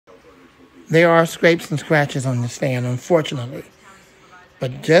There are scrapes and scratches on this fan, unfortunately.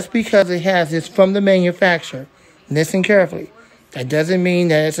 But just because it has this from the manufacturer, listen carefully, that doesn't mean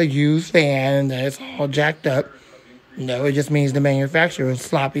that it's a used fan, that it's all jacked up. No, it just means the manufacturer is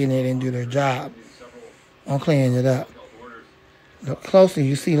sloppy and they didn't do their job on cleaning it up. Look closely,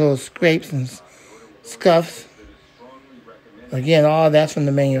 you see little scrapes and scuffs. Again, all that's from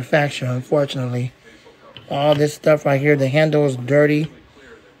the manufacturer, unfortunately. All this stuff right here, the handle is dirty,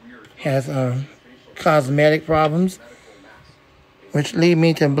 has cosmetic problems, which lead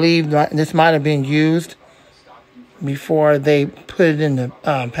me to believe that this might have been used before they put it in the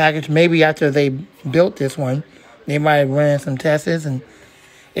package. Maybe after they built this one, they might have ran some tests and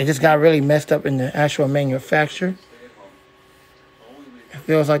it just got really messed up in the actual manufacture. It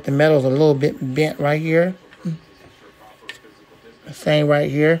feels like the metal's a little bit bent right here. The same right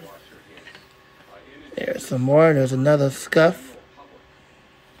here. There's some more. There's another scuff.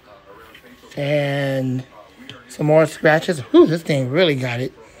 And some more scratches. Whew, this thing really got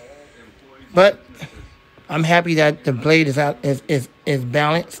it. But I'm happy that the blade is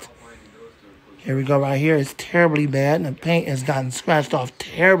balanced. Here we go right here. It's terribly bad. The paint has gotten scratched off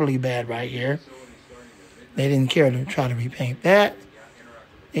terribly bad right here. They didn't care to try to repaint that.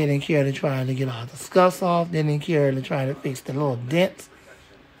 They didn't care to try to get all the scuffs off. They didn't care to try to fix the little dents,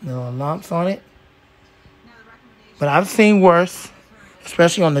 the little lumps on it. But I've seen worse,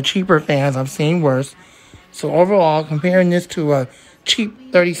 especially on the cheaper fans. I've seen worse. So overall, comparing this to a cheap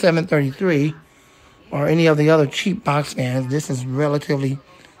 3733 or any of the other cheap box fans, this is relatively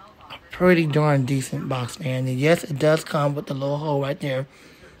pretty darn decent box fan. And yes, it does come with the little hole right there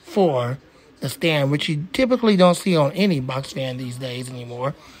for the stand, which you typically don't see on any box fan these days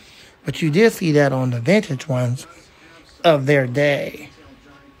anymore. But you did see that on the vintage ones of their day,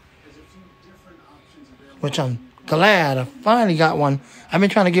 which I'm glad I finally got one. I've been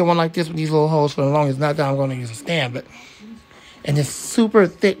trying to get one like this with these little holes for the longest. Not that I'm going to use a stand, but and this super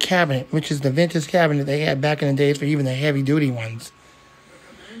thick cabinet, which is the vintage cabinet they had back in the days for even the heavy duty ones.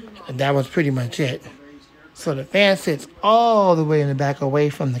 And that was pretty much it. So the fan sits all the way in the back away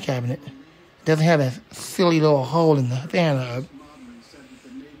from the cabinet. It doesn't have that silly little hole in the fan hub.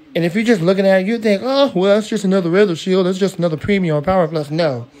 And if you're just looking at it, you think, oh, well, it's just another weather shield. It's just another premium or Power Plus.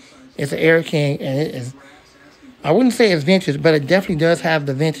 No, it's an Air King, and it is, I wouldn't say it's vintage, but it definitely does have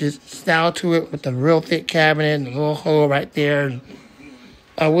the vintage style to it with the real thick cabinet and the little hole right there. And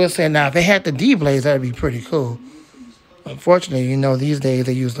I will say now, if it had the D blades, that would be pretty cool. Unfortunately, you know, these days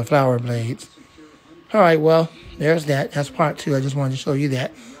they use the flower blades. All right, well, there's that. That's part 2. I just wanted to show you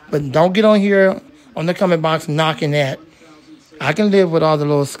that. But don't get on here on the comment box knocking that. I can live with all the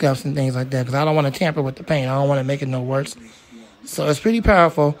little scuffs and things like that because I don't want to tamper with the paint. I don't want to make it no worse. So it's pretty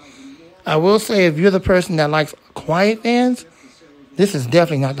powerful. I will say if you're the person that likes quiet fans, this is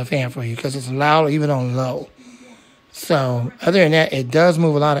definitely not the fan for you because it's loud even on low. So other than that, it does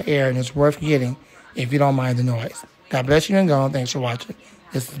move a lot of air and it's worth getting if you don't mind the noise. God bless you and gone. Thanks for watching.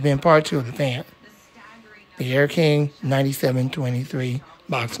 This has been part 2 of the fan. The Air King 9723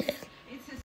 box fan.